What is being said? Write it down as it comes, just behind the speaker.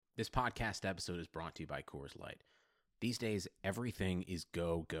This podcast episode is brought to you by Coors Light. These days, everything is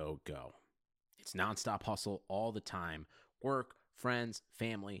go, go, go. It's nonstop hustle all the time. Work, friends,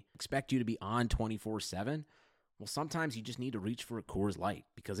 family expect you to be on 24/7. Well, sometimes you just need to reach for a Coors Light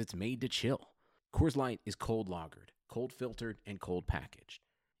because it's made to chill. Coors Light is cold lagered, cold filtered, and cold packaged.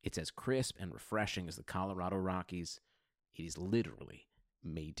 It's as crisp and refreshing as the Colorado Rockies. It is literally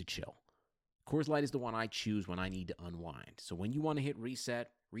made to chill. Coors Light is the one I choose when I need to unwind. So when you want to hit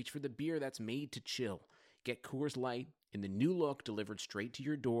reset, reach for the beer that's made to chill. Get Coors Light in the new look delivered straight to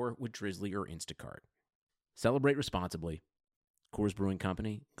your door with Drizzly or Instacart. Celebrate responsibly. Coors Brewing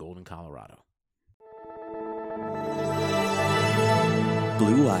Company, Golden, Colorado.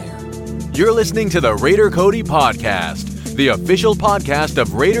 Blue Wire. You're listening to the Raider Cody Podcast, the official podcast of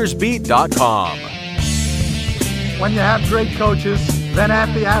RaidersBeat.com. When you have great coaches, then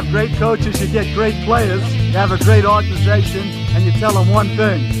after you have great coaches, you get great players, you have a great organization, and you tell them one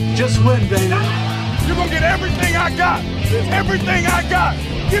thing: just win, baby. You're going to get everything I got. Everything I got.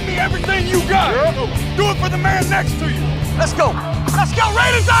 Give me everything you got. Do it for the man next to you. Let's go. Let's go.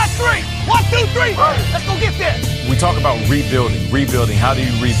 Raiders on three. 1, 2, 3. Let's go get there. We talk about rebuilding. How do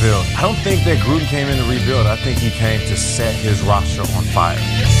you rebuild? I don't think that Gruden came in to rebuild. I think he came to set his roster on fire.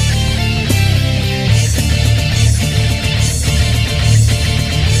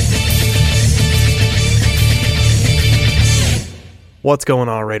 What's going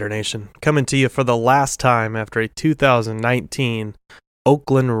on, Raider Nation? Coming to you for the last time after a 2019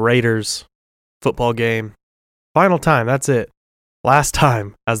 Oakland Raiders football game. Final time, that's it. Last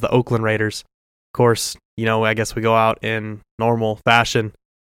time as the Oakland Raiders. Of course, I guess we go out in normal fashion,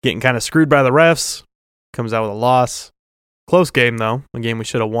 getting kind of screwed by the refs. Comes out with a loss. Close game, though. A game we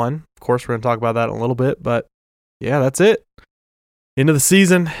should have won. Of course, we're going to talk about that in a little bit, but yeah, that's it. End of the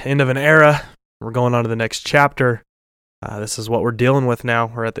season, end of an era. We're going on to the next chapter. This is what we're dealing with now.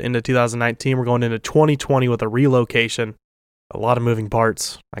 We're at the end of 2019. We're going into 2020 with a relocation. A lot of moving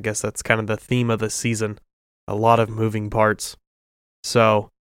parts. I guess that's kind of the theme of the season. A lot of moving parts. So,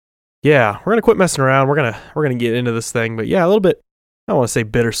 yeah, we're gonna quit messing around. We're gonna get into this thing. But yeah, a little bit. I don't want to say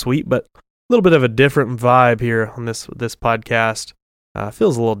bittersweet, but a little bit of a different vibe here on this podcast.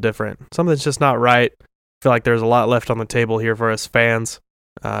 Feels a little different. Something's just not right. I feel like there's a lot left on the table here for us fans.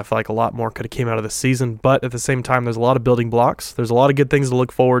 I feel like a lot more could have came out of the season, but at the same time, there's a lot of building blocks. There's a lot of good things to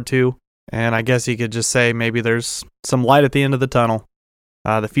look forward to, and I guess you could just say maybe there's some light at the end of the tunnel.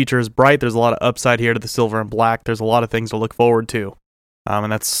 The future is bright. There's a lot of upside here to the silver and black. There's a lot of things to look forward to,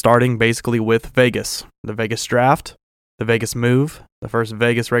 and that's starting basically with Vegas. The Vegas draft, the Vegas move, the first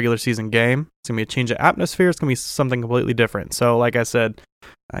Vegas regular season game. It's going to be a change of atmosphere. It's going to be something completely different. So like I said,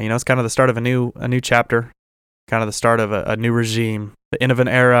 it's kind of the start of a new chapter, kind of the start of a new regime. The end of an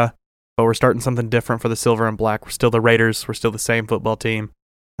era, but we're starting something different for the silver and black. We're still the Raiders. We're still the same football team,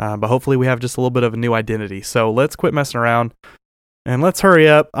 but hopefully we have just a little bit of a new identity. So let's quit messing around, and let's hurry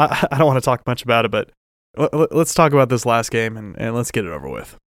up. I don't want to talk much about it, but let's talk about this last game, and let's get it over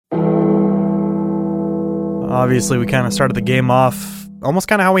with. Obviously, we kind of started the game off almost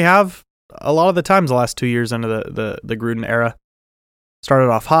kind of how we have a lot of the times the last 2 years into the Gruden era. Started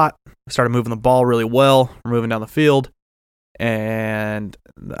off hot. We started moving the ball really well. We're moving down the field. And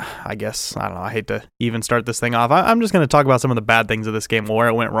I guess, I don't know, I hate to even start this thing off. I'm just going to talk about some of the bad things of this game, where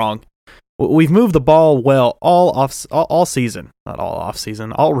it went wrong. We've moved the ball well all season. Not all off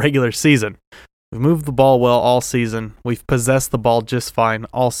season, all regular season. We've moved the ball well all season. We've possessed the ball just fine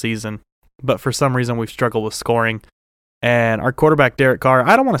all season. But for some reason, we've struggled with scoring. And our quarterback, Derek Carr,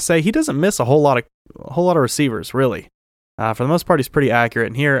 I don't want to say he doesn't miss a whole lot of receivers, really. For the most part, he's pretty accurate.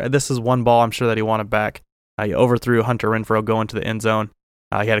 And here, this is one ball I'm sure that he wanted back. He overthrew Hunter Renfrow going to the end zone.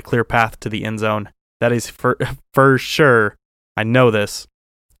 He had a clear path to the end zone. That is for sure, I know this,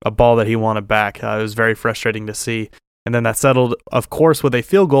 a ball that he wanted back. It was very frustrating to see. And then that settled, of course, with a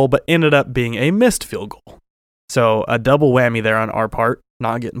field goal, but ended up being a missed field goal. So a double whammy there on our part,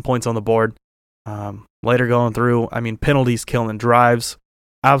 not getting points on the board. Later going through, penalties killing drives.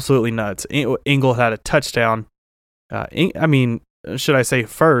 Absolutely nuts. Ingle had a touchdown. Should I say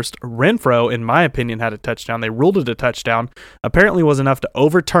first, Renfrow, in my opinion, had a touchdown. They ruled it a touchdown. Apparently was enough to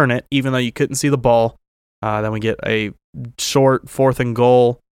overturn it, even though you couldn't see the ball. Then we get a short 4th and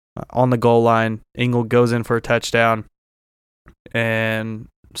goal on the goal line. Ingle goes in for a touchdown and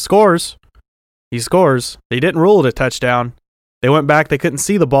scores. He scores. They didn't rule it a touchdown. They went back. They couldn't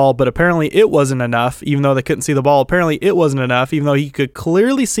see the ball, but apparently it wasn't enough. Even though they couldn't see the ball, apparently it wasn't enough, even though he could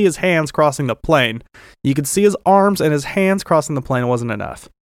clearly see his hands crossing the plane. You could see his arms and his hands crossing the plane. It wasn't enough.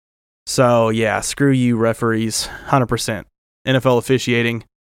 So, yeah, screw you, referees. 100%. NFL officiating,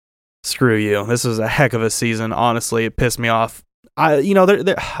 screw you. This was a heck of a season, honestly. It pissed me off I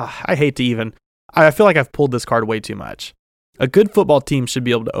hate to even. I feel like I've pulled this card way too much. A good football team should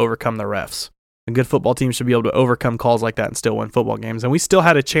be able to overcome the refs. A good football team should be able to overcome calls like that and still win football games. And we still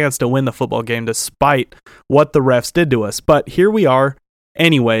had a chance to win the football game despite what the refs did to us. But here we are.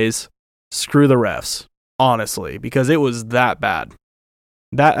 Anyways, screw the refs, honestly, because it was that bad.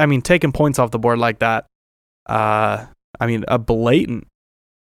 Taking points off the board like that, a blatant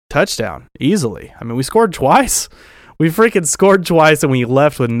touchdown, easily. We scored twice. We freaking scored twice, and we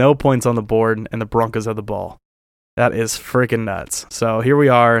left with no points on the board, and the Broncos had the ball. That is freaking nuts. So here we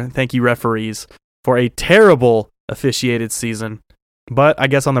are. Thank you, referees, for a terrible officiated season. But I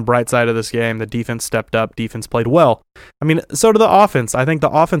guess on the bright side of this game, the defense stepped up. Defense played well. So did the offense. I think the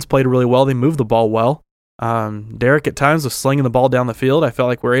offense played really well. They moved the ball well. Derek at times was slinging the ball down the field. I felt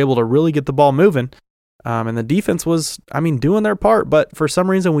like we were able to really get the ball moving. And the defense was, doing their part. But for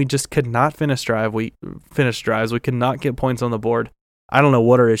some reason, we just could not finish drives. We could not get points on the board. I don't know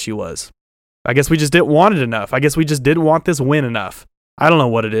what our issue was. I guess we just didn't want it enough. I guess we just didn't want this win enough. I don't know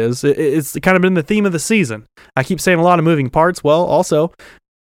what it is. It's kind of been the theme of the season. I keep saying a lot of moving parts. Well, also,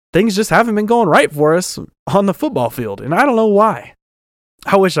 things just haven't been going right for us on the football field. And I don't know why.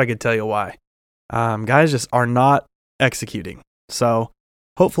 I wish I could tell you why. Guys just are not executing. So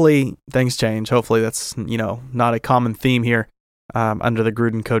hopefully things change. Hopefully that's, not a common theme here under the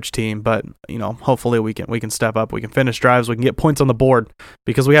Gruden coach team. But, hopefully we can step up. We can finish drives. We can get points on the board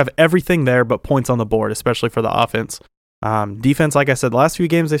because we have everything there but points on the board, especially for the offense. Defense, like I said, the last few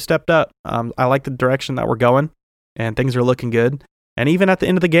games they stepped up. I like the direction that we're going, and things are looking good. And even at the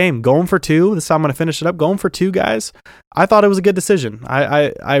end of the game, going for 2, this time I'm going to finish it up, going for 2 guys, I thought it was a good decision.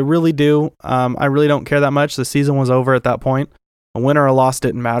 I really do. I really don't care that much. The season was over at that point. A win or a loss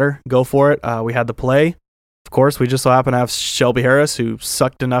didn't matter. Go for it. We had the play. Of course, we just so happen to have Shelby Harris, who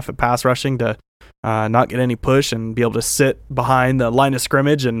sucked enough at pass rushing to not get any push and be able to sit behind the line of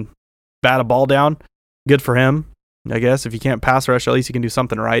scrimmage and bat a ball down. Good for him. I guess if you can't pass rush, at least you can do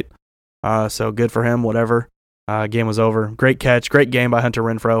something right. So good for him, whatever. Game was over. Great catch. Great game by Hunter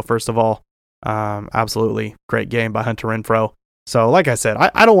Renfrow, first of all. Absolutely great game by Hunter Renfrow. So like I said,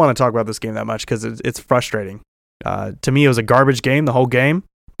 I don't want to talk about this game that much because it's frustrating. To me, it was a garbage game, the whole game.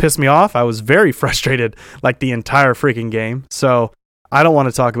 Pissed me off. I was very frustrated like the entire freaking game. So I don't want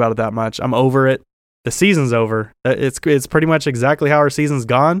to talk about it that much. I'm over it. The season's over. It's pretty much exactly how our season's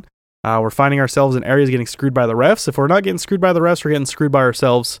gone. We're finding ourselves in areas getting screwed by the refs. If we're not getting screwed by the refs, we're getting screwed by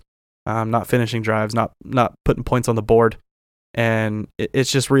ourselves. Not finishing drives, not putting points on the board. And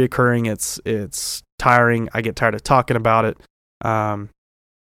it's just reoccurring. It's tiring. I get tired of talking about it.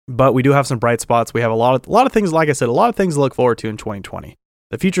 But we do have some bright spots. We have a lot of things, like I said, a lot of things to look forward to in 2020.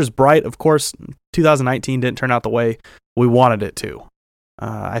 The future's bright. Of course, 2019 didn't turn out the way we wanted it to.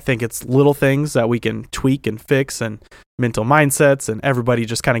 I think it's little things that we can tweak and fix, and mental mindsets, and everybody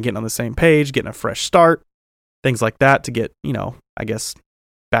just kind of getting on the same page, getting a fresh start, things like that to get, I guess,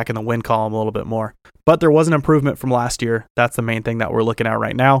 back in the win column a little bit more. But there was an improvement from last year. That's the main thing that we're looking at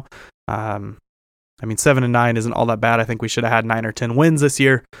right now. 7-9 isn't all that bad. I think we should have had 9 or 10 wins this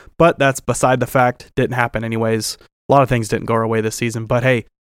year, but that's beside the fact. Didn't happen anyways. A lot of things didn't go our way this season, but hey,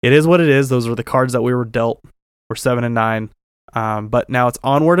 it is what it is. Those were the cards that we were dealt. We're 7-9. But now it's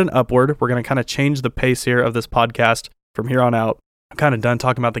onward and upward. We're going to kind of change the pace here of this podcast from here on out. I'm kind of done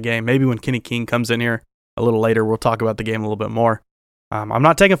talking about the game. Maybe when Kenny King comes in here a little later, we'll talk about the game a little bit more. I'm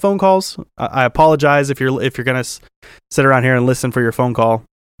not taking phone calls. I apologize if you're going to sit around here and listen for your phone call.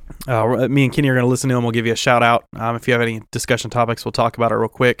 Me and Kenny are going to listen to him. We'll give you a shout out. If you have any discussion topics, we'll talk about it real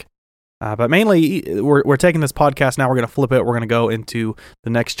quick. But mainly, we're taking this podcast now. We're going to flip it. We're going to go into the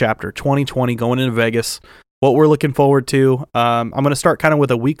next chapter, 2020, going into Vegas. What we're looking forward to. I'm going to start kind of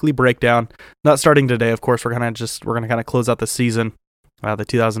with a weekly breakdown. Not starting today, of course. We're going to kind of close out the season, the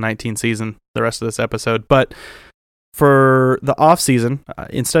 2019 season, the rest of this episode. But for the off season,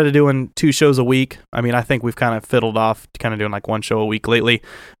 instead of doing 2 shows a week, I think we've kind of fiddled off to kind of doing like 1 show a week lately.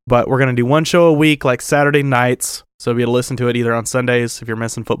 But we're going to do 1 show a week, like Saturday nights. So you'll be able to listen to it either on Sundays if you're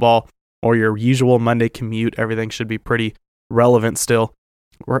missing football, or your usual Monday commute. Everything should be pretty relevant still.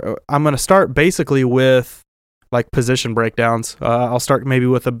 I'm going to start basically with like position breakdowns. I'll start maybe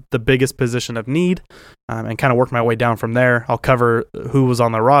with the biggest position of need and kind of work my way down from there. I'll cover who was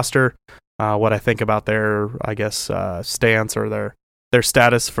on the roster, what I think about their, stance or their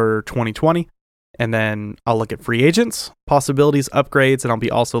status for 2020. And then I'll look at free agents, possibilities, upgrades, and I'll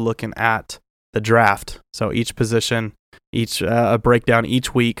be also looking at the draft. So each position, a breakdown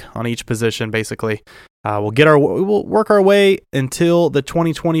each week on each position, basically. We'll work our way until the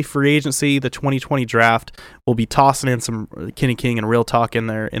 2020 free agency, the 2020 draft. We'll be tossing in some Kenny King and Real Talk in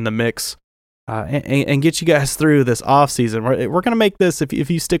there in the mix. and get you guys through this offseason. We're going to make this, if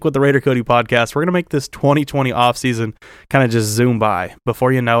you stick with the Raider Cody podcast, we're going to make this 2020 offseason kind of just zoom by.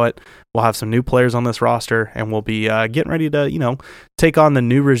 Before you know it, we'll have some new players on this roster, and we'll be getting ready to, take on the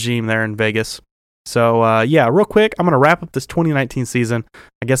new regime there in Vegas. So, real quick, I'm going to wrap up this 2019 season,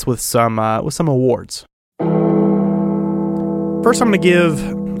 I guess, with some awards. First, I'm going to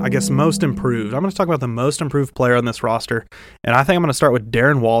give, I guess, most improved. I'm going to talk about the most improved player on this roster, and I think I'm going to start with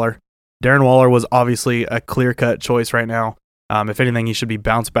Darren Waller. Darren Waller was obviously a clear-cut choice right now. If anything, he should be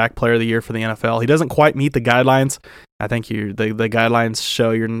bounce-back player of the year for the NFL. He doesn't quite meet the guidelines. I think the guidelines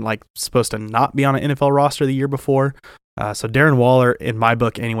show you're supposed to not be on an NFL roster the year before. So Darren Waller, in my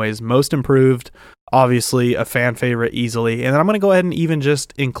book anyways, most improved, obviously a fan favorite easily. And then I'm going to go ahead and even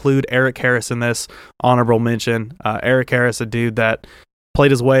just include Eric Harris in this honorable mention. Eric Harris, a dude that played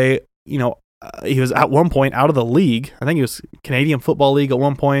his way, he was at one point out of the league. I think he was Canadian Football League at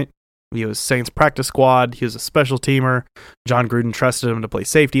one point. He was Saints practice squad. He was a special teamer. John Gruden trusted him to play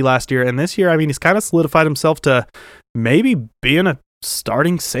safety last year. And this year, he's kind of solidified himself to maybe being a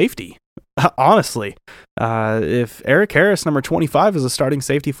starting safety. Honestly, if Eric Harris, number 25, is a starting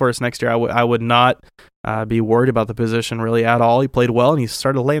safety for us next year, I would not be worried about the position really at all. He played well, and he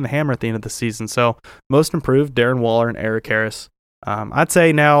started laying the hammer at the end of the season. So most improved, Darren Waller and Eric Harris. I'd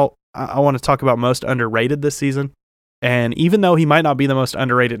say now I want to talk about most underrated this season. And even though he might not be the most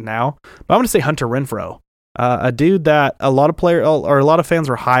underrated now, but I'm going to say Hunter Renfrow, a dude that a lot of fans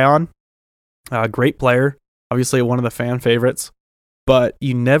were high on. Great player, obviously one of the fan favorites, but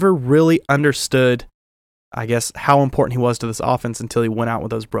you never really understood, I guess, how important he was to this offense until he went out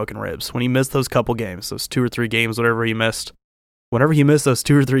with those broken ribs. When he missed those couple games, those 2 or 3 games, whatever he missed, whenever he missed those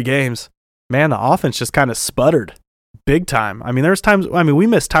 2 or 3 games, man, the offense just kind of sputtered. Big time. There's times, we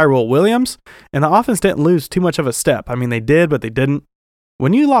missed Tyrell Williams, and the offense didn't lose too much of a step. They did, but they didn't.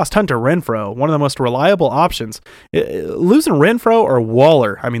 When you lost Hunter Renfrow, one of the most reliable options, losing Renfrow or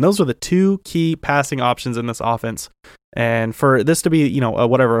Waller, those are the 2 key passing options in this offense. And for this to be, a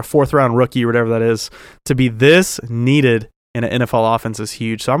 4th-round rookie or whatever that is, to be this needed in an NFL offense is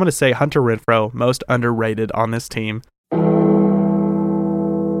huge. So I'm going to say Hunter Renfrow, most underrated on this team.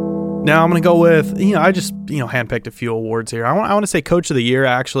 Now I'm going to go with, I just, handpicked a few awards here. I want to say Coach of the Year,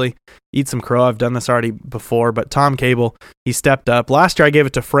 actually. Eat some crow. I've done this already before, but Tom Cable, he stepped up. Last year I gave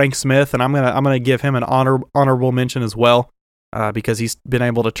it to Frank Smith, and I'm going to give him an honorable mention as well, because he's been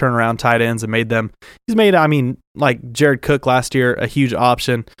able to turn around tight ends and he's made, like Jared Cook last year, a huge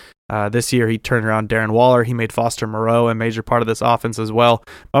option. This year he turned around Darren Waller. He made Foster Moreau a major part of this offense as well.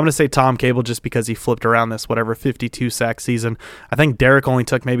 I'm going to say Tom Cable just because he flipped around this 52 sack season. I think Derek only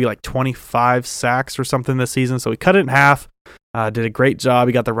took maybe like 25 sacks or something this season, so he cut it in half. Did a great job.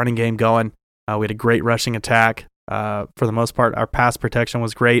 He got the running game going. We had a great rushing attack. For the most part, our pass protection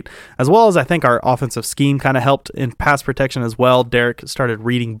was great, as well as I think our offensive scheme kind of helped in pass protection as well. Derek started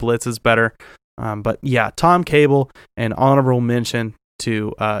reading blitzes better. But yeah, Tom Cable, and honorable mention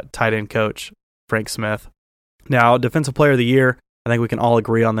to tight end coach Frank Smith. Now, Defensive Player of the Year, I think we can all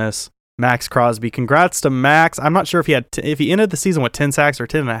agree on this. Max Crosby. Congrats to Max. I'm not sure if he ended the season with 10 sacks or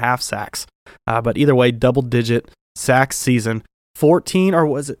 10.5 sacks. But either way, double-digit sack season. 14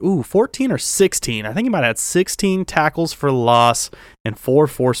 or 16. I think he might have had 16 tackles for loss and 4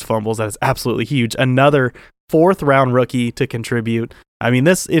 forced fumbles. That is absolutely huge. Another 4th-round rookie to contribute.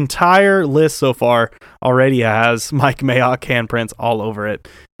 This entire list so far already has Mike Mayock handprints all over it.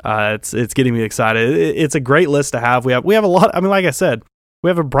 It's getting me excited. It's a great list to have. We have a lot. Like I said, we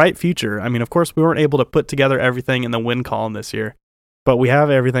have a bright future. Of course, we weren't able to put together everything in the win column this year, but we have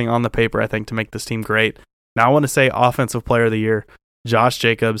everything on the paper, I think, to make this team great. Now, I want to say Offensive Player of the Year, Josh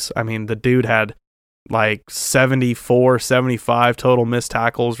Jacobs. The dude had like 74, 75 total missed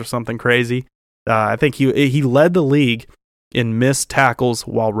tackles or something crazy. I think he led the league in missed tackles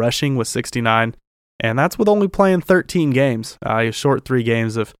while rushing with 69, and that's with only playing 13 games. He short 3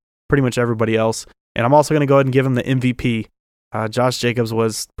 games of pretty much everybody else. And I'm also going to go ahead and give him the MVP. Josh Jacobs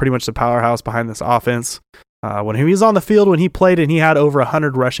was pretty much the powerhouse behind this offense. When he was on the field, when he played and he had over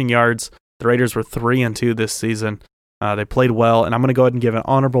 100 rushing yards, the Raiders were 3-2 this season. They played well, and I'm going to go ahead and give an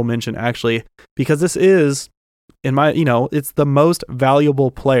honorable mention, actually, because this is, it's the most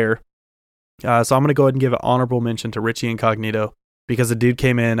valuable player. So I'm going to go ahead and give an honorable mention to Richie Incognito, because the dude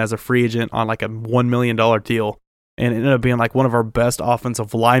came in as a free agent on like a $1 million deal and ended up being like one of our best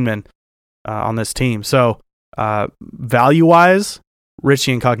offensive linemen on this team. So value-wise,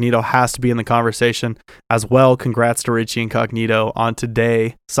 Richie Incognito has to be in the conversation as well. Congrats to Richie Incognito on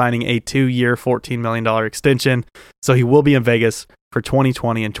today signing a 2-year, $14 million extension. So he will be in Vegas for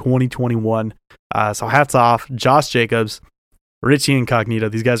 2020 and 2021. So hats off, Josh Jacobs. Richie Incognito.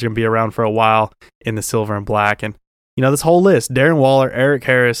 These guys are going to be around for a while in the silver and black. And, this whole list, Darren Waller, Eric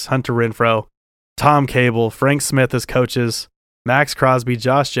Harris, Hunter Renfrow, Tom Cable, Frank Smith as coaches, Max Crosby,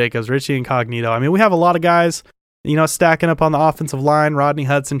 Josh Jacobs, Richie Incognito. I mean, we have a lot of guys, stacking up on the offensive line, Rodney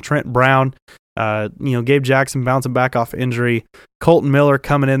Hudson, Trent Brown, Gabe Jackson bouncing back off injury, Colton Miller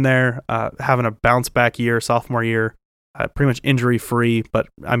coming in there, having a bounce back year, sophomore year, pretty much injury free, but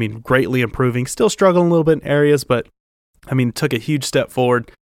I mean, greatly improving, still struggling a little bit in areas, but I mean, took a huge step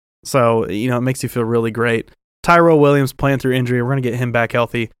forward. So, it makes you feel really great. Tyrell Williams playing through injury. We're going to get him back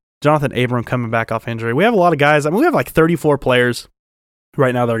healthy. Jonathan Abram coming back off injury. We have a lot of guys. I mean, we have like 34 players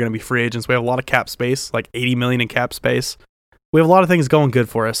right now that are going to be free agents. We have a lot of cap space, like $80 million in cap space. We have a lot of things going good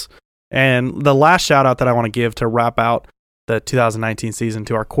for us. And the last shout out that I want to give to wrap out the 2019 season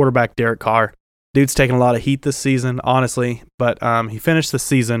to our quarterback, Derek Carr. Dude's taking a lot of heat this season, honestly, but he finished the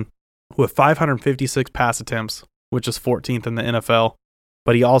season with 556 pass attempts, which is 14th in the NFL.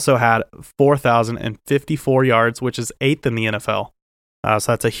 But he also had 4,054 yards, which is 8th in the NFL.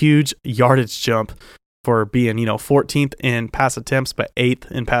 So that's a huge yardage jump for being, 14th in pass attempts, but 8th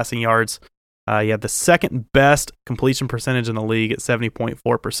in passing yards. He had the second best completion percentage in the league at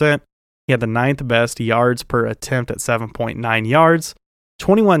 70.4%. He had the 9th best yards per attempt at 7.9 yards,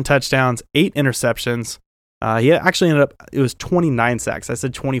 21 touchdowns, 8 interceptions. He actually ended up, it was 29 sacks. I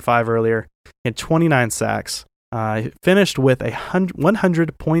said 25 earlier. He had 29 sacks. He finished with a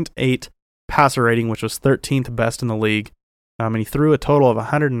 100.8 passer rating, which was 13th best in the league. And he threw a total of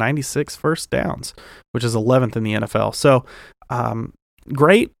 196 first downs, which is 11th in the NFL. So,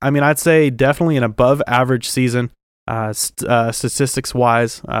 great. I mean, I'd say definitely an above average season,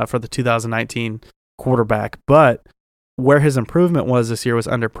 statistics-wise, for the 2019 quarterback. But where his improvement was this year was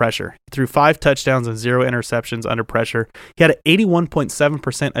under pressure. He threw 5 touchdowns and 0 interceptions under pressure. He had an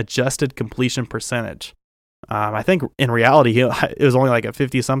 81.7% adjusted completion percentage. I think in reality, it was only like a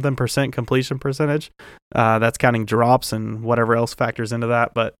 50-something% completion percentage. That's counting drops and whatever else factors into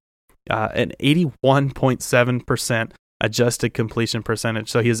that. But an 81.7% adjusted completion percentage.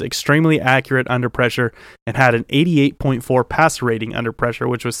 So he is extremely accurate under pressure and had an 88.4 passer rating under pressure,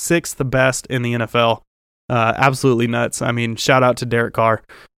 which was 6th best in the NFL. Absolutely nuts. I mean, shout out to Derek Carr.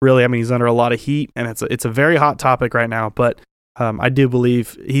 Really, I mean, he's under a lot of heat, and it's a very hot topic right now. But I do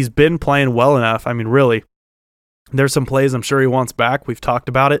believe he's been playing well enough. I mean, really. There's some plays I'm sure he wants back. We've talked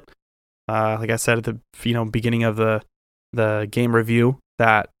about it. Like I said at the beginning of the game review,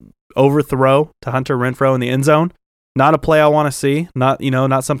 that overthrow to Hunter Renfrow in the end zone, not a play I want to see. Not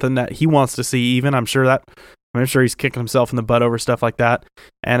something that he wants to see even. I'm sure he's kicking himself in the butt over stuff like that.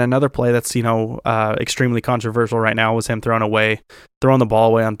 And another play that's extremely controversial right now was him throwing the ball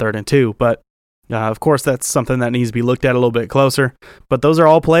away on 3rd and 2. But of course, that's something that needs to be looked at a little bit closer. But those are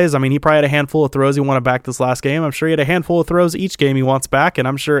all plays. I mean, he probably had a handful of throws he wanted back this last game. I'm sure he had a handful of throws each game he wants back. And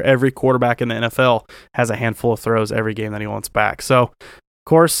I'm sure every quarterback in the NFL has a handful of throws every game that he wants back. So, of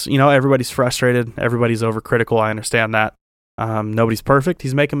course, everybody's frustrated. Everybody's overcritical. I understand that. Nobody's perfect.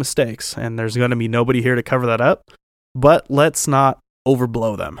 He's making mistakes. And there's going to be nobody here to cover that up. But let's not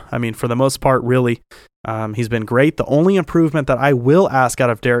overblow them. I mean, for the most part, really, he's been great. The only improvement that I will ask out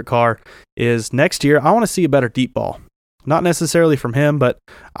of Derek Carr is next year, I want to see a better deep ball. Not necessarily from him, but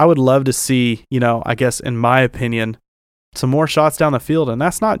I would love to see, I guess, in my opinion, some more shots down the field. And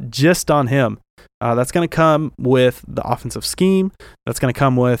that's not just on him. That's going to come with the offensive scheme. That's going to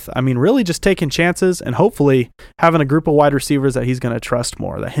come with, really just taking chances and hopefully having a group of wide receivers that he's going to trust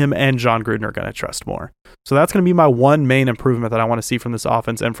more, that him and John Gruden are going to trust more. So that's going to be my one main improvement that I want to see from this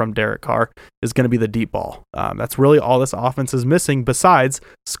offense and from Derek Carr is going to be the deep ball. That's really all this offense is missing besides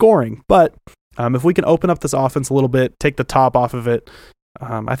scoring. But if we can open up this offense a little bit, take the top off of it,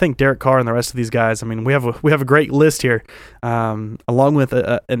 I think Derek Carr and the rest of these guys, we have a great list here, along with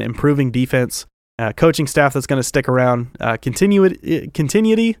an improving defense, coaching staff that's going to stick around,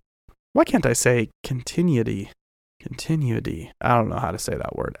 continuity. Why can't I say continuity? Continuity. I don't know how to say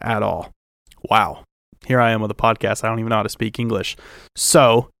that word at all. Wow. Here I am with a podcast. I don't even know how to speak English.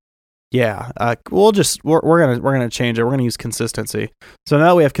 So, yeah, we're gonna change it. We're gonna use consistency. So now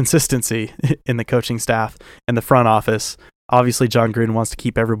that we have consistency in the coaching staff and the front office, obviously John Gruden wants to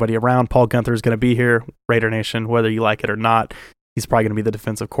keep everybody around. Paul Guenther is going to be here, Raider Nation, whether you like it or not. He's probably going to be the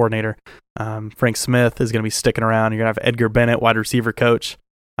defensive coordinator. Frank Smith is going to be sticking around. You're going to have Edgar Bennett, wide receiver coach.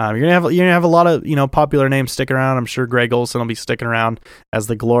 You're going to have a lot of popular names sticking around. I'm sure Greg Olsen will be sticking around as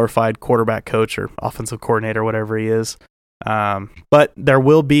the glorified quarterback coach or offensive coordinator, whatever he is. But there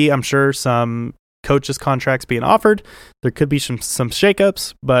will be, I'm sure, some coaches' contracts being offered. There could be some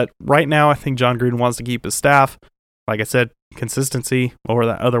shakeups, but right now I think John Gruden wants to keep his staff. Like I said, consistency, or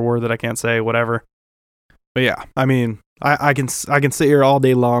that other word that I can't say, whatever. But yeah, I mean, I can sit here all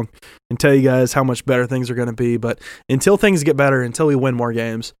day long and tell you guys how much better things are going to be. But until things get better, until we win more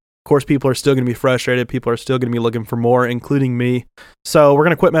games, of course, people are still going to be frustrated. People are still going to be looking for more, including me. So we're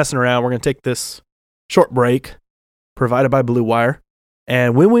going to quit messing around. We're going to take this short break provided by Blue Wire.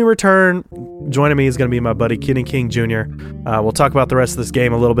 And when we return, joining me is going to be my buddy Kenny King Jr. We'll talk about the rest of this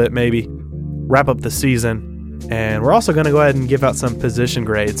game a little bit, maybe wrap up the season. And we're also going to go ahead and give out some position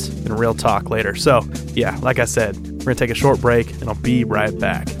grades in real talk later. So, yeah, like I said, we're going to take a short break, and I'll be right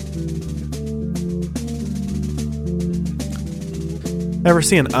back. Ever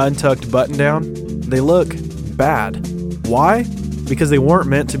see an untucked button down? They look bad. Why? Because they weren't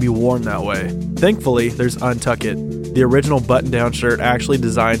meant to be worn that way. Thankfully, there's Untuck It, the original button-down shirt actually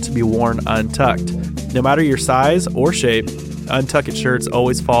designed to be worn untucked. No matter your size or shape, Untuck It shirts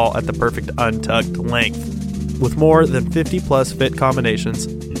always fall at the perfect untucked length. With more than 50-plus fit combinations,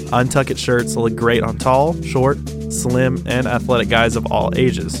 Untuck It shirts look great on tall, short, slim, and athletic guys of all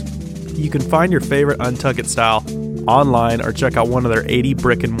ages. You can find your favorite Untuck It style online or check out one of their 80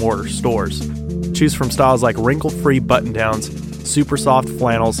 brick-and-mortar stores. Choose from styles like wrinkle-free button-downs, super soft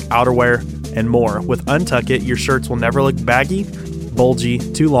flannels, outerwear, and more. With Untuck It, your shirts will never look baggy, bulgy,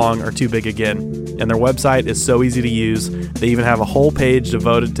 too long, or too big again. And their website is so easy to use, they even have a whole page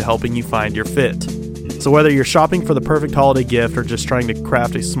devoted to helping you find your fit. So whether you're shopping for the perfect holiday gift or just trying to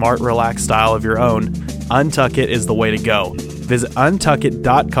craft a smart, relaxed style of your own, Untuck It is the way to go. Visit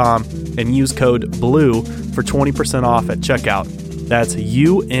untuckit.com and use code BLUE for 20% off at checkout. That's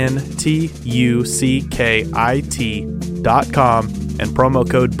untuckit.com and promo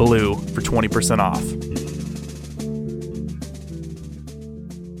code BLUE for 20% off.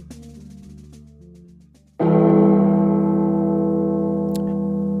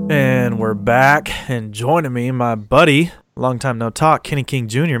 And we're back, and joining me, my buddy, long time no talk, Kenny King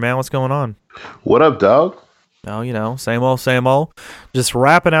Jr., man. What's going on? What up, dog? Oh, you know, same old, same old. Just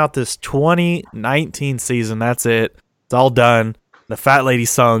wrapping out this 2019 season. That's it. It's all done. The fat lady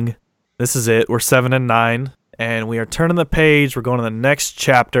sung. This is it. We're 7-9, and we are turning the page. We're going to the next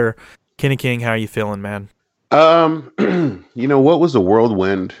chapter. Kenny King, how are you feeling, man? You know, what was a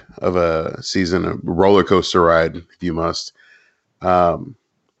whirlwind of a season, a roller coaster ride, if you must.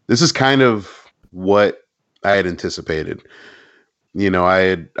 This is kind of what I had anticipated. You know,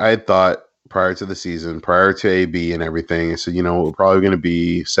 I had thought prior to the season, prior to AB and everything, so, you know, we're probably going to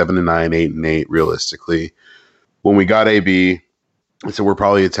be 7-9, 8-8, realistically. When we got AB, I said we're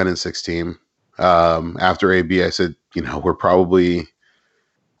probably a 10-6 team. After AB, I said, you know, we're probably,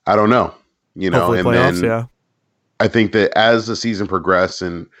 I don't know, you know, hopefully and playoffs, then yeah. I think that as the season progressed,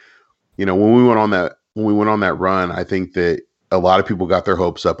 and you know, when we went on that run, I think that a lot of people got their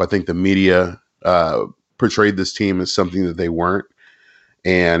hopes up. I think the media portrayed this team as something that they weren't,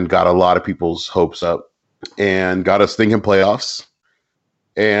 and got a lot of people's hopes up, and got us thinking playoffs.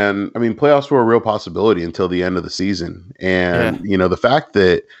 And I mean, playoffs were a real possibility until the end of the season. And you know, the fact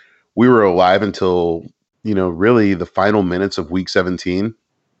that we were alive until, you know, really the final minutes of week 17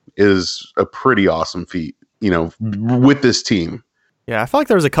 is a pretty awesome feat, you know, with this team. Yeah, I feel like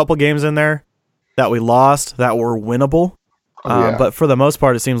there was a couple games in there that we lost that were winnable. But for the most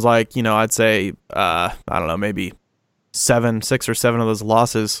part, it seems like, you know, I'd say, I don't know, maybe 6 or 7 of those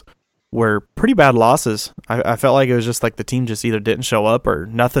losses were pretty bad losses. I felt like it was just like the team just either didn't show up or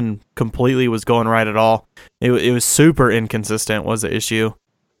nothing completely was going right at all. It was super inconsistent was the issue.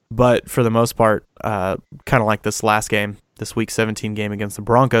 But for the most part, kind of like this last game, this week 17 game against the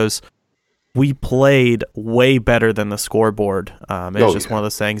Broncos, we played way better than the scoreboard. It's just one of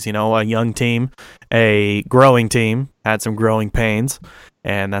those things, you know, a young team, a growing team, had some growing pains,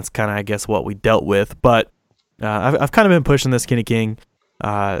 and that's kind of, I guess, what we dealt with. But I've kind of been pushing this, Kenny King.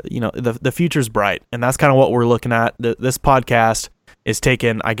 You know, the future's bright, and that's kind of what we're looking at. This podcast is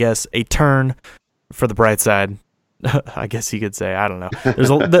taking, I guess, a turn for the bright side. I guess you could say. I don't know.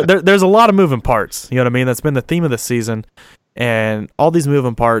 There's a lot of moving parts. You know what I mean? That's been the theme of the season. And all these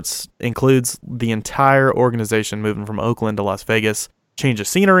moving parts includes the entire organization moving from Oakland to Las Vegas. Change of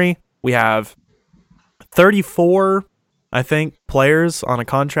scenery. We have 34, I think, players on a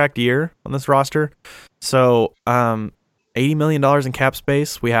contract year on this roster. So, $80 million in cap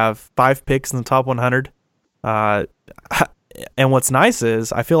space. We have 5 picks in the top 100. And what's nice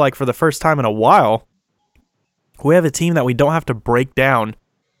is I feel like for the first time in a while, we have a team that we don't have to break down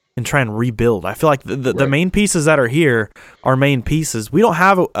and try and rebuild. I feel like the main pieces that are here are main pieces. We don't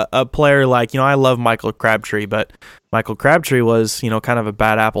have a player like, you know, I love Michael Crabtree, but Michael Crabtree was, you know, kind of a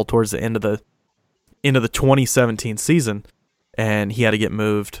bad apple towards the end of the 2017 season, and he had to get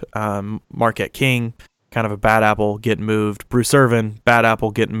moved. Marquette King, kind of a bad apple, getting moved. Bruce Irvin, bad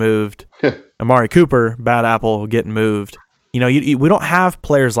apple, getting moved. Amari Cooper, bad apple, getting moved. We don't have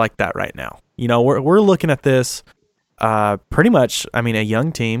players like that right now. We're looking at this pretty much, a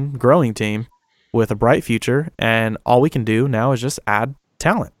young team, growing team with a bright future, and all we can do now is just add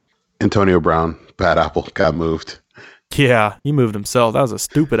talent. Antonio Brown, bad apple, got moved. Yeah, he moved himself. That was a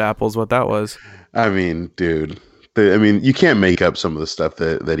stupid apple is what that was. Dude. You can't make up some of the stuff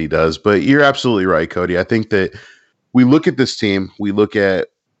that he does, but you're absolutely right, Cody. I think that we look at this team, we look at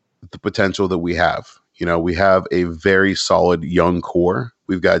the potential that we have. We have a very solid young core.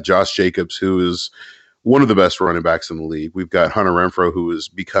 We've got Josh Jacobs, who is one of the best running backs in the league. We've got Hunter Renfrow, who is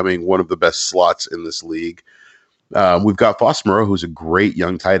becoming one of the best slots in this league. We've got Foster Moreau, who's a great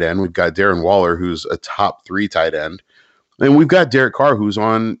young tight end. We've got Darren Waller, who's a top 3 tight end. And we've got Derek Carr, who's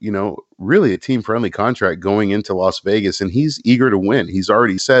on, really a team-friendly contract going into Las Vegas, and he's eager to win. He's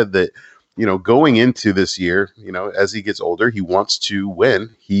already said that, going into this year, as he gets older, he wants to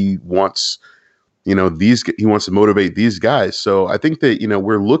win. He wants he wants to motivate these guys. So I think that,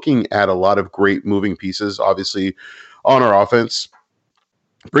 we're looking at a lot of great moving pieces, obviously, on our offense.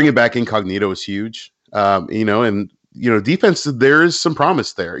 Bringing back Incognito is huge. Defense, there is some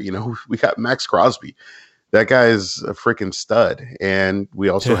promise there. We got Max Crosby. That guy is a freaking stud. And we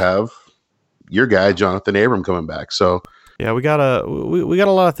also have your guy, Jonathan Abram, coming back. So yeah, we got a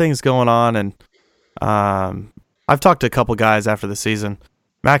lot of things going on. And I've talked to a couple guys after the season.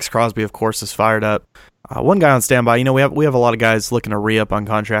 Max Crosby, of course, is fired up. One guy on standby. We have a lot of guys looking to re-up on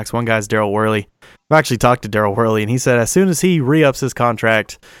contracts. One guy's Daryl Worley. I've actually talked to Daryl Worley, and he said as soon as he re-ups his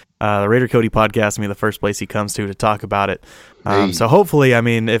contract, the Raider Cody podcast will be the first place he comes to talk about it. So hopefully,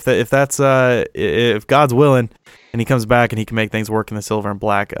 if God's willing and he comes back and he can make things work in the silver and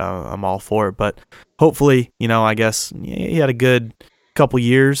black, I'm all for it. But hopefully, I guess he had a good couple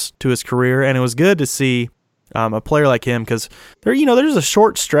years to his career, and it was good to see a player like him, because there's a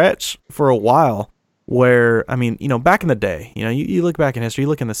short stretch for a while where, back in the day, you look back in history, you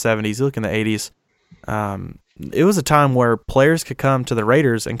look in the 70s, you look in the 80s, it was a time where players could come to the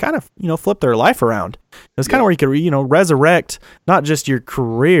Raiders and kind of, flip their life around. It was kind of where you could, resurrect not just your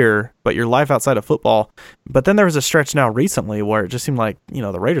career, but your life outside of football. But then there was a stretch now recently where it just seemed like,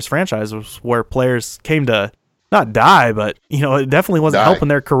 the Raiders franchise was where players came to not die, but, it definitely wasn't helping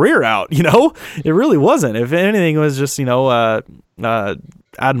their career out. It really wasn't. If anything, it was just,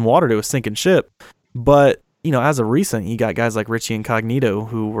 adding water to a sinking ship. But, as of recent, you got guys like Richie Incognito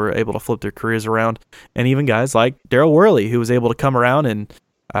who were able to flip their careers around, and even guys like Daryl Worley who was able to come around and,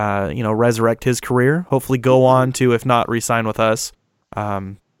 resurrect his career, hopefully go on to, if not re-sign with us,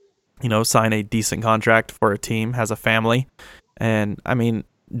 sign a decent contract for a team, has a family. And,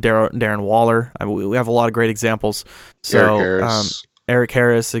 Darren Waller, we have a lot of great examples. So, Eric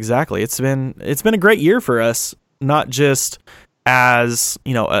Harris, exactly. It's been a great year for us, not just as,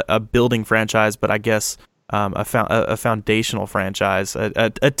 a building franchise, but I guess a foundational franchise,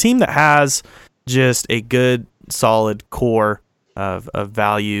 a team that has just a good, solid core of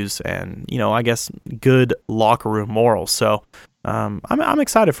values and, I guess good locker room morals. So I'm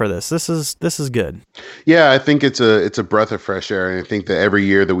excited for this. This is good. Yeah, I think it's a breath of fresh air, and I think that every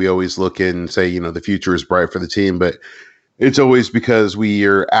year that we always look in and say, the future is bright for the team, but it's always because we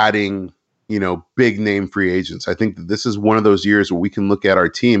are adding, big name free agents. I think that this is one of those years where we can look at our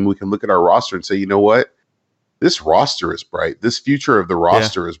team, we can look at our roster and say, you know what? This roster is bright. This future of the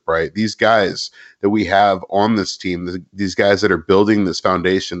roster is bright. These guys that we have on this team, these guys that are building this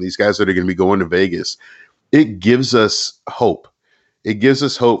foundation, these guys that are going to be going to Vegas, it gives us hope. It gives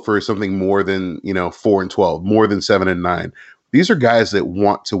us hope for something more than, 4-12, more than 7-9. These are guys that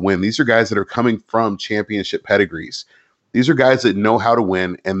want to win. These are guys that are coming from championship pedigrees. These are guys that know how to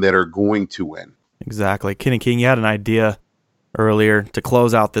win and that are going to win. Exactly. Kenny King, you had an idea earlier to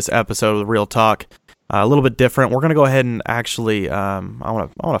close out this episode with Real Talk. A little bit different. We're going to go ahead and actually, I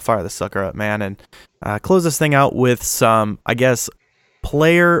want to fire this sucker up, man, and close this thing out with some, I guess,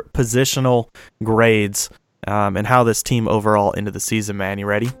 player positional grades and how this team overall into the season, man. You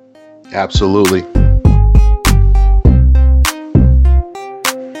ready? Absolutely.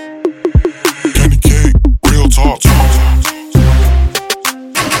 Kenny King, Real Talk.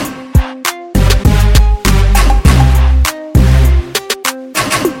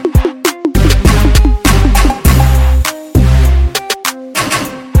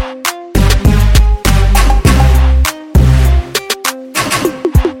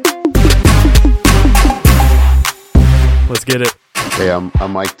 Let's get it. Hey, I'm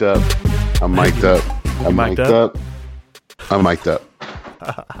mic'd up. I'm mic'd up. I'm mic'd up. I'm mic'd up.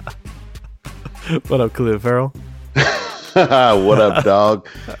 What up, Khalil Farrell? What up, dog?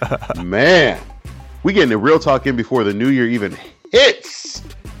 Man, we getting the Real Talk in before the new year even hits.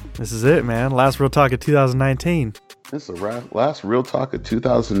 This is it, man. Last real talk of 2019. This is the last real talk of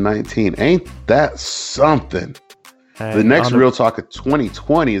 2019. Ain't that something? Hey, the next real talk of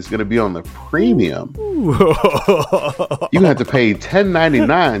 2020 is going to be on the premium. You have to pay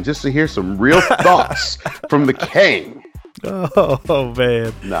 $10.99 just to hear some real thoughts from the king. Oh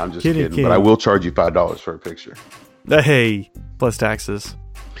man. No, I'm just kidding. But I will charge you $5 for a picture. Hey, plus taxes.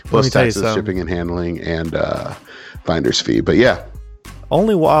 Plus taxes, shipping and handling, and finder's fee. But yeah.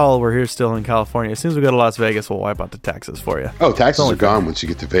 Only while we're here still in California. As soon as we go to Las Vegas, we'll wipe out the taxes for you. Oh, taxes are gone once you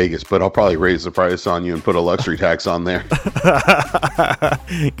get to Vegas, but I'll probably raise the price on you and put a luxury tax on there.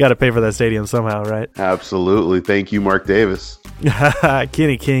 Got to pay for that stadium somehow, right? Absolutely. Thank you, Mark Davis.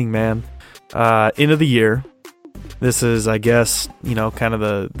 Kenny King, man. End of the year. This is, I guess, kind of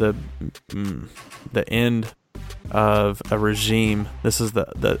the end of a regime. This is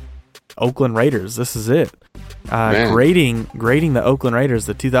the Oakland Raiders. This is it. Grading the Oakland Raiders,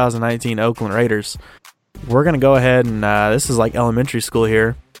 the 2019 Oakland Raiders. We're going to go ahead and this is like elementary school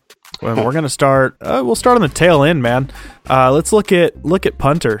here. We're going to start. We'll start on the tail end, man. Let's look at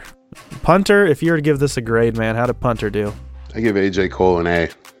punter. Punter, if you were to give this a grade, man, how did punter do? I give AJ Cole an A.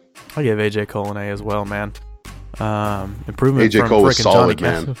 I give AJ Cole an A as well, man. Improvement. AJ from Cole was solid,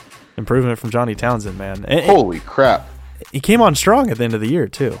 Johnny, man. Improvement from Johnny Townsend, man. Holy crap! He came on strong at the end of the year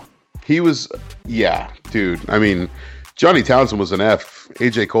too. He was, yeah, dude. I mean, Johnny Townsend was an F.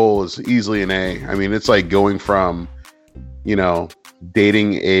 AJ Cole is easily an A. I mean, it's like going from,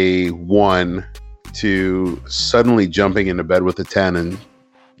 dating a 1 to suddenly jumping into bed with a 10 and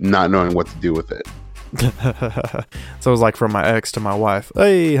not knowing what to do with it. So it was like from my ex to my wife.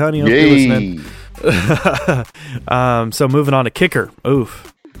 Hey, honey, hope you're listening. So moving on to kicker.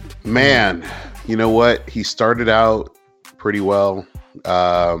 Oof. Man, you know what? He started out pretty well.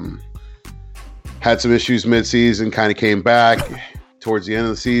 Had some issues midseason, kind of came back towards the end of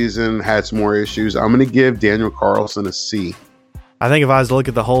the season, had some more issues. I'm going to give Daniel Carlson a C. I think if I was to look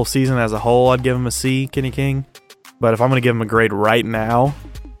at the whole season as a whole, I'd give him a C, Kenny King. But if I'm going to give him a grade right now,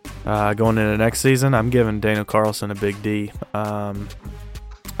 going into next season, I'm giving Daniel Carlson a big D.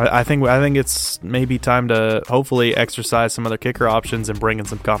 I think it's maybe time to hopefully exercise some other kicker options and bring in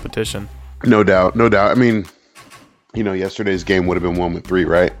some competition. No doubt. I mean, yesterday's game would have been 1 with 3,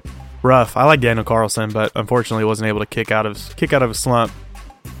 right? Rough. I like Daniel Carlson, but unfortunately wasn't able to kick out of his slump.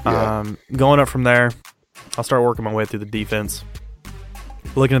 Yeah. Going up from there, I'll start working my way through the defense.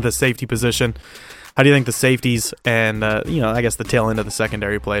 Looking at the safety position, how do you think the safeties and I guess the tail end of the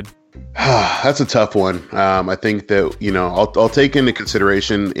secondary played? That's a tough one. I think that I'll take into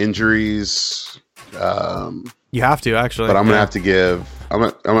consideration injuries. You have to actually, but I'm gonna have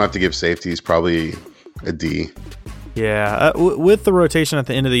to give safeties probably a D. Yeah, with the rotation at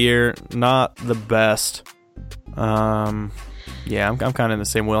the end of the year, not the best. Yeah, I'm kind of in the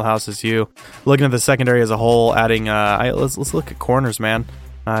same wheelhouse as you. Looking at the secondary as a whole, adding let's look at corners, man.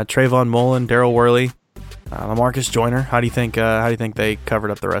 Trayvon Mullen, Daryl Worley, LaMarcus Joyner. How do you think they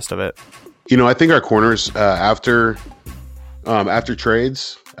covered up the rest of it? I think our corners after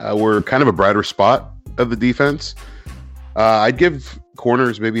trades were kind of a brighter spot of the defense. I'd give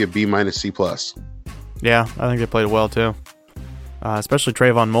corners maybe a B- C+. Yeah, I think they played well too. Especially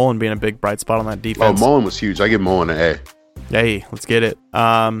Trayvon Mullen being a big bright spot on that defense. Oh, Mullen was huge. I give Mullen an A. Hey, let's get it.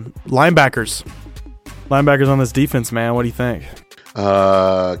 Linebackers on this defense, man. What do you think?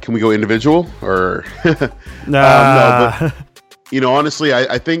 Can we go individual or? Nah. No, but honestly,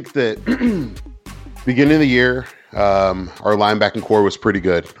 I think that beginning of the year, our linebacking core was pretty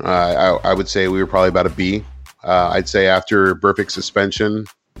good. I would say we were probably about a B. I'd say after Burfict's suspension,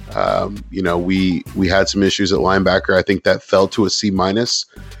 we had some issues at linebacker. I think that fell to a C-.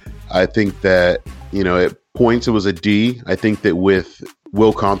 I think that, at points it was a D. I think that with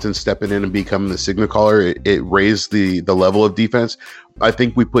Will Compton stepping in and becoming the signal caller, it raised the level of defense. I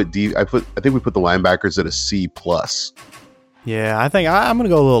think we put the linebackers at a C+. Yeah, I think I'm going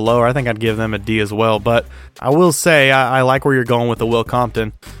to go a little lower. I think I'd give them a D as well. But I will say I like where you're going with the Will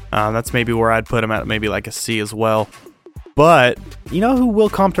Compton. That's maybe where I'd put him at maybe like a C as well. But you know who Will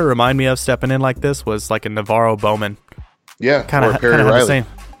Compton remind me of stepping in like this was like a Navarro Bowman. Yeah, or Perry Riley.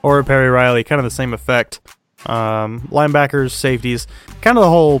 Or Perry Riley, kind of the same effect. Linebackers, safeties, kind of the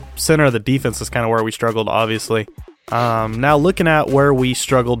whole center of the defense is kind of where we struggled, obviously. Now looking at where we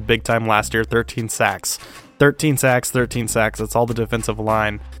struggled big time last year, 13 sacks. 13 sacks. That's all the defensive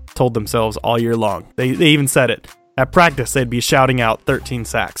line told themselves all year long. They even said it. At practice, they'd be shouting out 13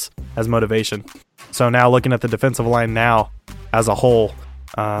 sacks as motivation. So now looking at the defensive line now as a whole,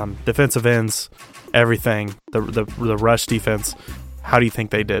 defensive ends, everything, the rush defense, how do you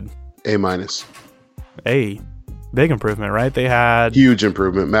think they did? A-. A. Big improvement, right? They had huge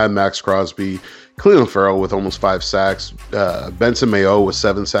improvement. Mad Max Crosby, Cleveland Farrell with almost 5 sacks, Benson Mayo with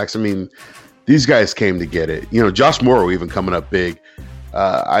 7 sacks. I mean, these guys came to get it. You know, Josh Morrow even coming up big.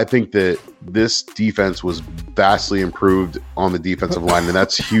 I think that this defense was vastly improved on the defensive line, and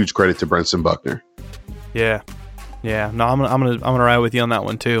that's huge credit to Brenson Buckner. Yeah. No, I'm gonna ride with you on that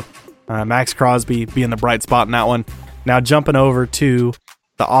one too. Max Crosby being the bright spot in that one. Now jumping over to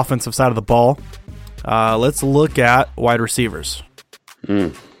the offensive side of the ball, let's look at wide receivers.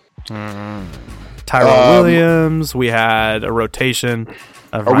 Tyrell Williams. We had a rotation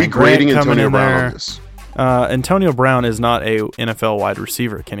of Are Ryan we grading Grant coming Antonio in Brown there. on this? Antonio Brown is not a NFL wide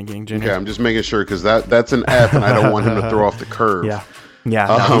receiver, Kenny King Jr. Okay, I'm just making sure because that's an F, and I don't want him to throw off the curve.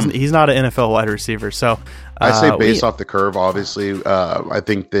 No, he's not an NFL wide receiver. So I say based off the curve, obviously. I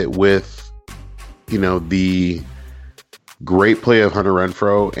think that with, you know, the great play of Hunter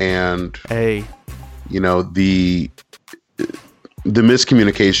Renfrow and you know, the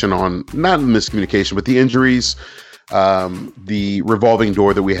miscommunication on, not miscommunication, but the injuries, the revolving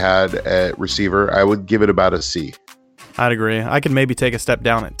door that we had at receiver, I would give it about a C. I'd agree. I could maybe take a step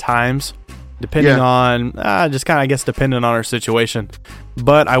down at times, depending on, just kind of, I guess, depending on our situation.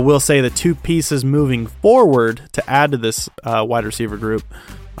 But I will say the two pieces moving forward to add to this wide receiver group,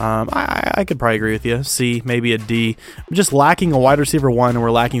 I could probably agree with you. C, maybe a D. We're just lacking a wide receiver one, and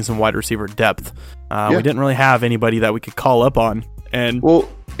we're lacking some wide receiver depth. We didn't really have anybody that we could call up on. And we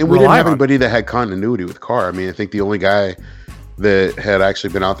didn't have anybody that had continuity with Carr. I mean, I think the only guy that had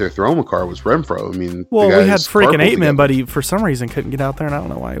actually been out there throwing with Carr was Renfrow. I mean, we had freaking Aitman, but he, for some reason, couldn't get out there, and I don't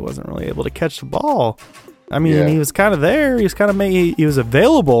know why he wasn't really able to catch the ball. I mean, he was kind of there. He was kind of he was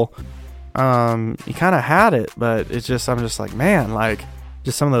available. He kind of had it, but it's just, I'm just like, man, like,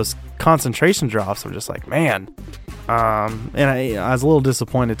 just some of those concentration drops. I'm just like, man. And I was a little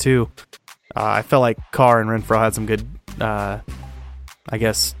disappointed too. I felt like Carr and Renfrow had some good, I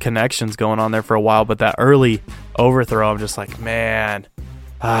guess, connections going on there for a while, but that early overthrow, I'm just like, man,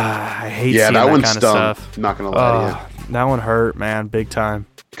 I hate seeing that one kind stung, of stuff. Not gonna lie to you. That one hurt, man, big time.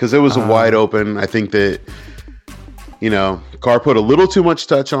 Because it was a wide open. I think that, you know, Carr put a little too much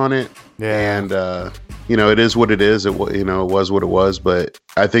touch on it, and you know, it is what it is. It was what it was. But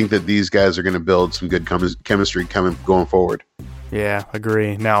I think that these guys are going to build some good chemistry going forward. Yeah,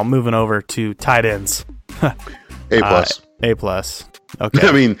 agree. Now moving over to tight ends. A+. A+. Okay.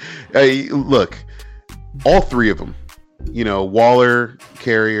 I mean, look, all three of them, you know, Waller,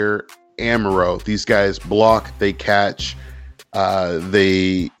 Carrier, and Moreau, these guys block, they catch,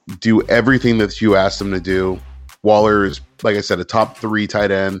 they do everything that you ask them to do. Waller is, like I said, a top 3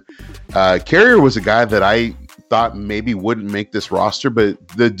 tight end. Carrier was a guy that I thought maybe wouldn't make this roster, but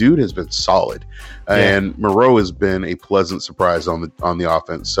the dude has been solid. And Moreau has been a pleasant surprise on the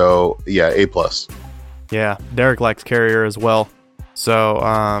offense. So, yeah, A+. Yeah, Derek likes Carrier as well.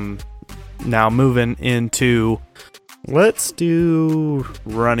 So, now moving into, let's do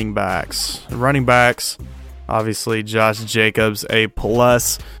running backs. Running backs, obviously Josh Jacobs, A+. Yep.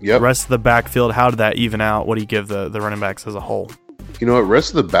 The rest of the backfield, how did that even out? What do you give the running backs as a whole? You know what,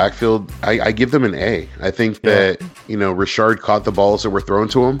 rest of the backfield, I give them an A. I think that, you know, Richard caught the balls that were thrown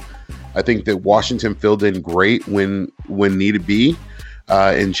to him. I think that Washington filled in great when needed be.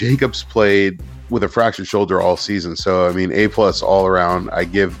 And Jacobs played with a fractured shoulder all season. So, I mean, A+ all around. I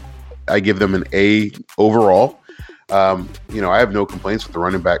give them an A overall. You know, I have no complaints with the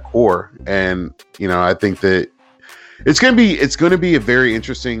running back core. And, you know, I think that it's going to be a very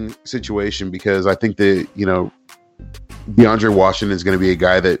interesting situation because I think that, you know, DeAndre Washington is going to be a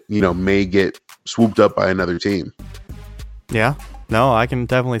guy that, you know, may get swooped up by another team. Yeah, no, I can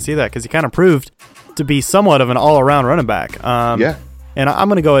definitely see that because he kind of proved to be somewhat of an all-around running back. And I'm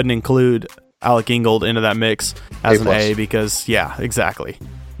going to go ahead and include Alec Ingold into that mix as an A because, yeah, exactly.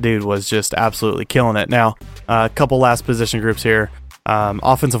 Dude was just absolutely killing it. Now, a couple last position groups here.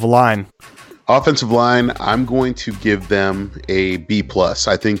 Offensive line. Offensive line, I'm going to give them a B+.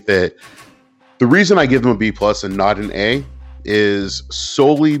 I think that the reason I give them a B+ and not an A is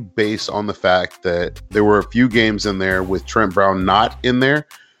solely based on the fact that there were a few games in there with Trent Brown not in there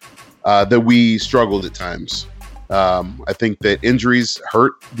that we struggled at times. I think that injuries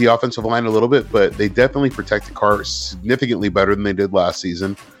hurt the offensive line a little bit, but they definitely protected Carr significantly better than they did last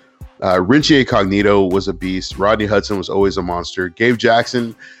season. Rinchier Cognito was a beast. Rodney Hudson was always a monster. Gabe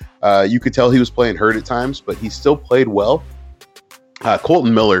Jackson, you could tell he was playing hurt at times, but he still played well.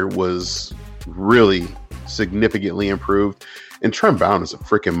 Colton Miller was really significantly improved. And Trent Brown is a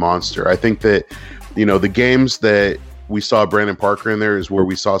freaking monster. I think that, you know, the games that we saw Brandon Parker in there is where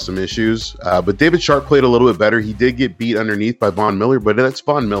we saw some issues. But David Sharp played a little bit better. He did get beat underneath by Von Miller, but that's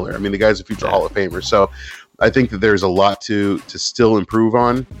Von Miller. I mean, the guy's a future Hall of Famer. So I think that there's a lot to still improve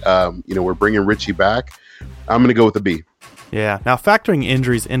on. We're bringing Richie back. I'm going to go with a B. Yeah. Now, factoring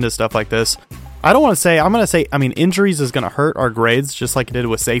injuries into stuff like this, I'm going to say, injuries is going to hurt our grades just like it did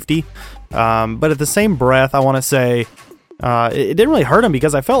with safety. But at the same breath, I want to say it didn't really hurt him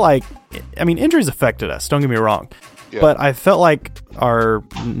because I felt like, injuries affected us. Don't get me wrong. Yeah. But I felt like our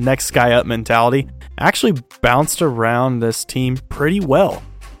next guy up mentality actually bounced around this team pretty well.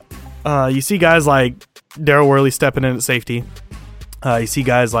 You see guys like Daryl Worley stepping in at safety. You see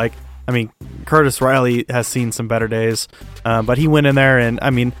guys like, Curtis Riley has seen some better days, but he went in there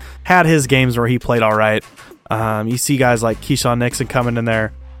and, had his games where he played all right. You see guys like Keyshawn Nixon coming in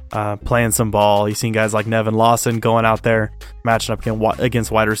there, playing some ball. You seen guys like Nevin Lawson going out there, matching up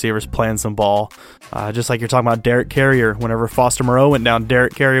against wide receivers, playing some ball. Just like you're talking about Derek Carrier. Whenever Foster Moreau went down,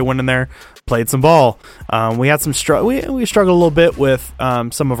 Derek Carrier went in there, played some ball. We had some we struggled a little bit with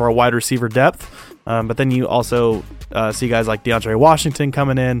some of our wide receiver depth. But then you also see guys like DeAndre Washington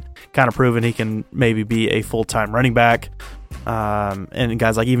coming in, kind of proving he can maybe be a full-time running back. And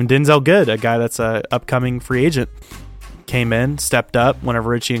guys like even Denzel Good, a guy that's an upcoming free agent, came in, stepped up whenever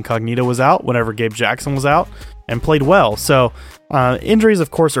Richie Incognito was out, whenever Gabe Jackson was out, and played well. So injuries,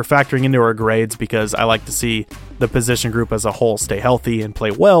 of course, are factoring into our grades because I like to see the position group as a whole stay healthy and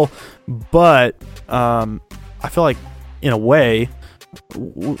play well. But I feel like, in a way,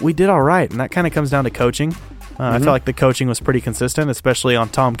 we did all right, and that kind of comes down to coaching. I feel like the coaching was pretty consistent, especially on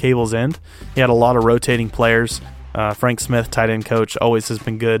Tom Cable's end. He had a lot of rotating players. Frank Smith, tight end coach, always has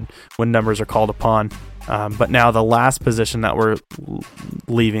been good when numbers are called upon. But now the last position that we're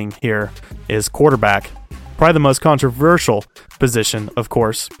leaving here is quarterback. Probably the most controversial position, of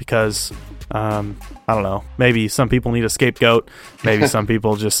course, because I don't know. Maybe some people need a scapegoat. Maybe some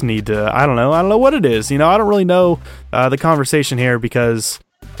people just need to. I don't know what it is. I don't really know the conversation here because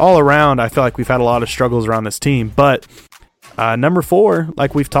all around I feel like we've had a lot of struggles around this team. But number 4,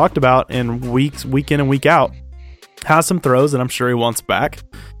 like we've talked about in week in and week out, has some throws that I'm sure he wants back.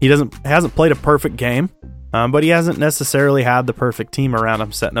 He hasn't played a perfect game, but he hasn't necessarily had the perfect team around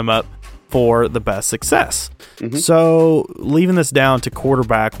him setting him up for the best success. So leaving this down to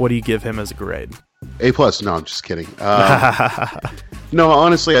quarterback, what do you give him as a grade? A+. No, I'm just kidding. No,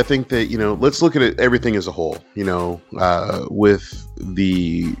 honestly, I think that, let's look at everything as a whole, with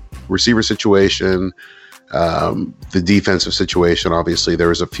the receiver situation, the defensive situation. Obviously there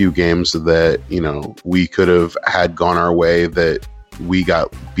was a few games that, we could have had gone our way that we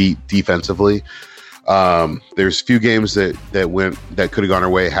got beat defensively. There's a few games that could have gone our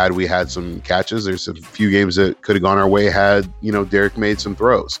way had we had some catches. There's a few games that could have gone our way had, Derek made some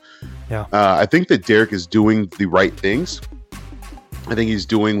throws. Yeah. I think that Derek is doing the right things. I think he's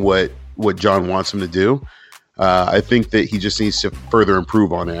doing what John wants him to do. I think that he just needs to further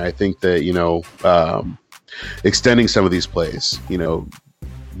improve on it. I think that, extending some of these plays,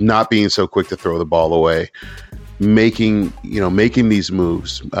 not being so quick to throw the ball away, making these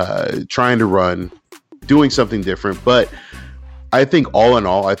moves, trying to run, doing something different. But I think all in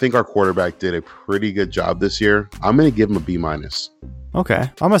all, I think our quarterback did a pretty good job this year. I'm going to give him a B-. Okay.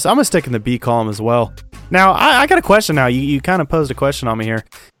 I'm gonna stick in the B column as well. Now, I got a question now. You kind of posed a question on me here,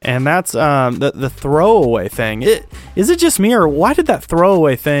 and that's the throwaway thing. Is it just me, or why did that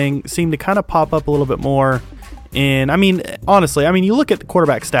throwaway thing seem to kind of pop up a little bit more? Honestly, you look at the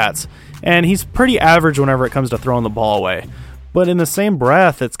quarterback stats, and he's pretty average whenever it comes to throwing the ball away. But in the same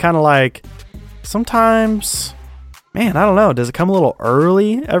breath, it's kind of like sometimes, man, I don't know. Does it come a little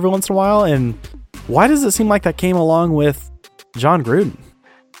early every once in a while? And why does it seem like that came along with John Gruden?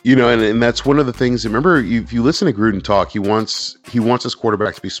 And that's one of the things. Remember, if you listen to Gruden talk, he wants his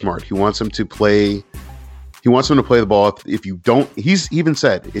quarterback to be smart. He wants him to play. He wants him to play the ball. If you don't, he's even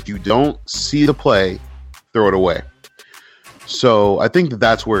said, if you don't see the play, throw it away. So I think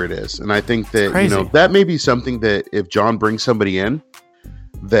that's where it is, and I think that that may be something that if John brings somebody in,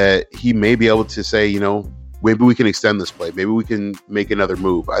 that he may be able to say, maybe we can extend this play. Maybe we can make another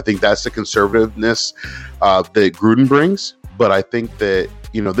move. I think that's the conservativeness that Gruden brings. But I think that,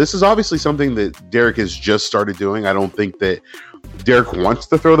 this is obviously something that Derek has just started doing. I don't think that Derek wants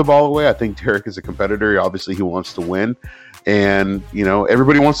to throw the ball away. I think Derek is a competitor. Obviously, he wants to win. And,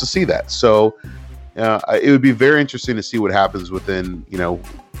 everybody wants to see that. So it would be very interesting to see what happens within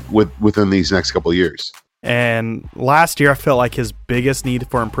these next couple of years. And last year, I felt like his biggest need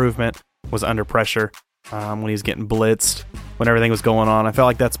for improvement was under pressure. When he was getting blitzed, when everything was going on, I felt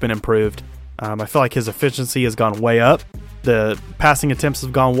like that's been improved. I feel like his efficiency has gone way up. The passing attempts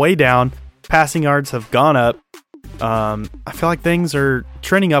have gone way down. Passing yards have gone up. I feel like things are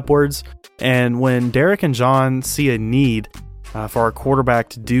trending upwards. And when Derek and John see a need for our quarterback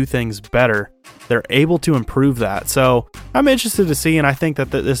to do things better, they're able to improve that. So I'm interested to see, and I think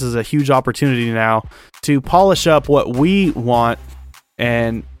that this is a huge opportunity now to polish up what we want,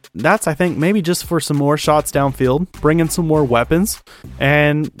 and that's, I think, maybe just for some more shots downfield, bring in some more weapons,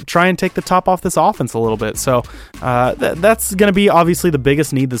 and try and take the top off this offense a little bit. So that's going to be obviously the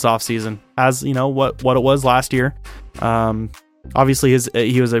biggest need this offseason, as you know what it was last year. Obviously,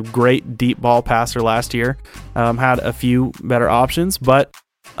 he was a great deep ball passer last year. Had a few better options, but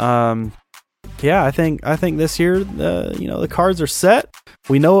yeah, I think this year, the cards are set.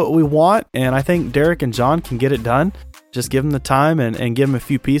 We know what we want, and I think Derek and John can get it done. Just give him the time and give him a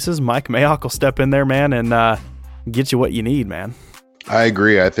few pieces. Mike Mayock will step in there, man, and get you what you need, man. I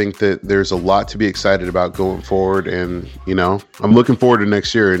agree. I think that there's a lot to be excited about going forward, and I'm looking forward to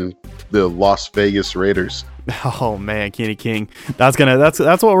next year and the Las Vegas Raiders. Oh man, Kenny King. That's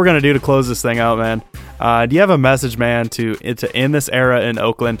what we're gonna do to close this thing out, man. Do you have a message, man, to end this era in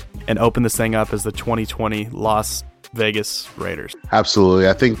Oakland and open this thing up as the 2020 Las Vegas Raiders? Absolutely.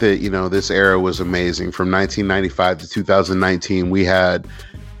 I think that this era was amazing. From 1995 to 2019, we had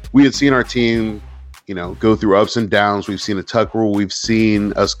seen our team go through ups and downs. We've seen a tuck rule. We've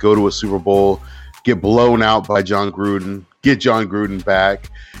seen us go to a Super Bowl, get blown out by John Gruden, get John Gruden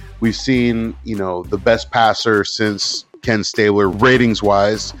back. We've seen, the best passer since Ken Stabler,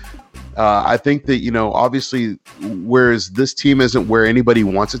 ratings-wise. I think that, obviously, whereas this team isn't where anybody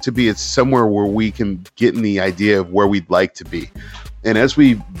wants it to be, it's somewhere where we can get in the idea of where we'd like to be. And as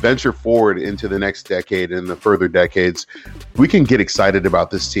we venture forward into the next decade and the further decades, we can get excited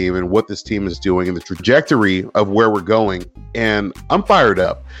about this team and what this team is doing and the trajectory of where we're going. And I'm fired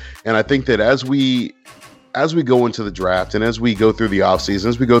up. And I think that as we go into the draft and as we go through the offseason,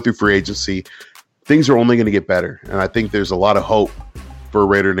 as we go through free agency, things are only going to get better. And I think there's a lot of hope for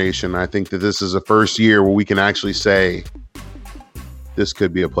Raider Nation. I think that this is the first year where we can actually say this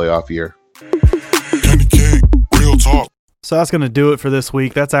could be a playoff year. Real talk. So that's going to do it for this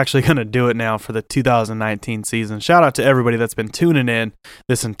week. That's actually going to do it now for the 2019 season. Shout out to everybody that's been tuning in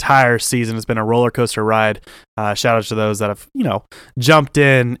this entire season. It's been a roller coaster ride. Shout out to those that have, jumped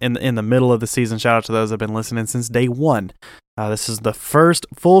in the middle of the season. Shout out to those that have been listening since day one. This is the first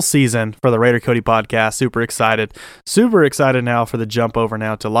full season for the Raider Cody podcast. Super excited now for the jump over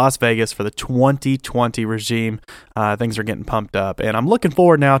now to Las Vegas for the 2020 regime. Things are getting pumped up, and I'm looking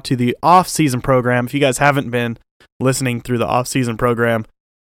forward now to the off-season program. If you guys haven't been listening through the off-season program,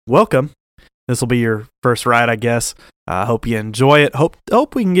 welcome. This will be your first ride, I guess. Hope you enjoy it.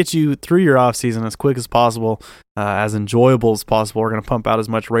 Hope we can get you through your off-season as quick as possible, as enjoyable as possible. We're going to pump out as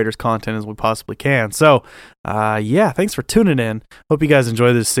much Raiders content as we possibly can. So, thanks for tuning in. Hope you guys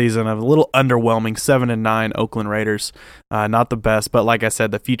enjoy this season of a little underwhelming 7-9 Oakland Raiders. Not the best, but like I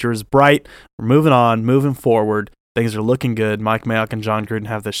said, the future is bright. We're moving on, moving forward. Things are looking good. Mike Mayock and John Gruden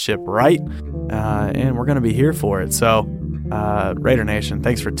have the ship right, and we're going to be here for it. So, Raider Nation,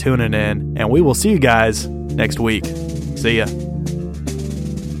 thanks for tuning in, and we will see you guys next week. See ya.